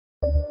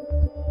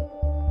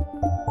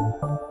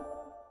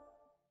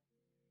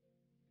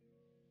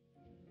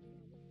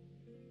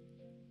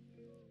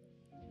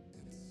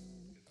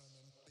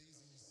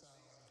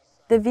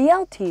The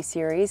VLT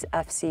Series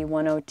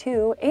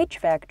FC102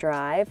 HVAC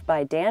Drive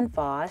by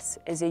Danfoss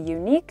is a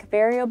unique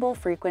variable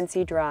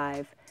frequency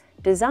drive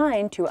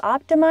designed to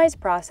optimize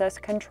process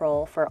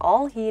control for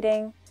all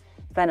heating,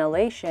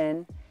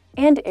 ventilation,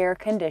 and air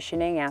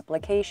conditioning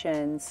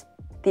applications.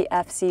 The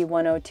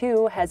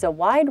FC102 has a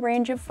wide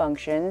range of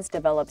functions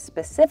developed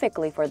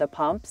specifically for the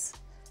pumps,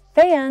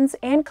 fans,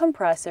 and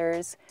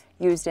compressors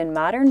used in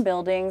modern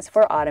buildings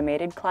for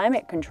automated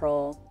climate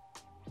control.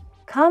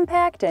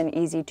 Compact and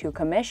easy to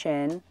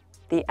commission,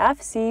 the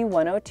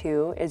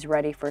FC102 is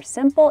ready for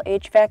simple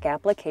HVAC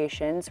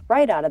applications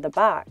right out of the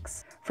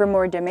box. For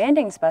more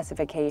demanding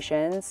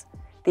specifications,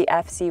 the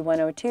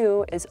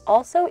FC102 is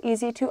also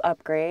easy to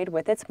upgrade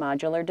with its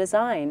modular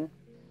design.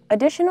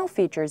 Additional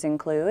features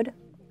include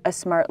a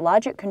smart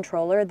logic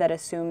controller that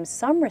assumes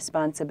some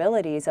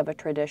responsibilities of a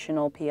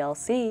traditional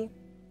PLC,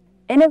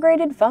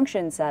 integrated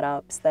function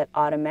setups that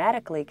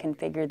automatically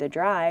configure the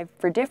drive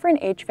for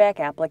different HVAC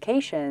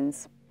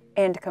applications,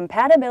 and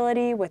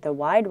compatibility with a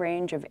wide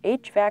range of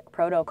HVAC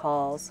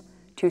protocols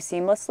to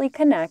seamlessly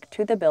connect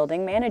to the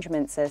building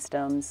management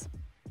systems.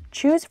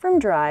 Choose from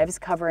drives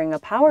covering a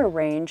power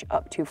range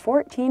up to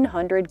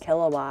 1400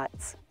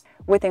 kilowatts,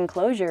 with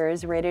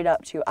enclosures rated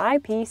up to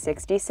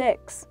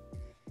IP66.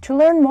 To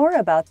learn more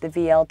about the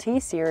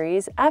VLT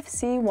Series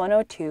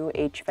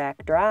FC102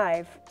 HVAC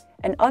Drive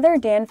and other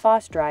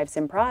Danfoss drives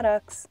and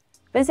products,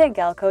 visit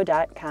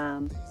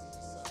galco.com.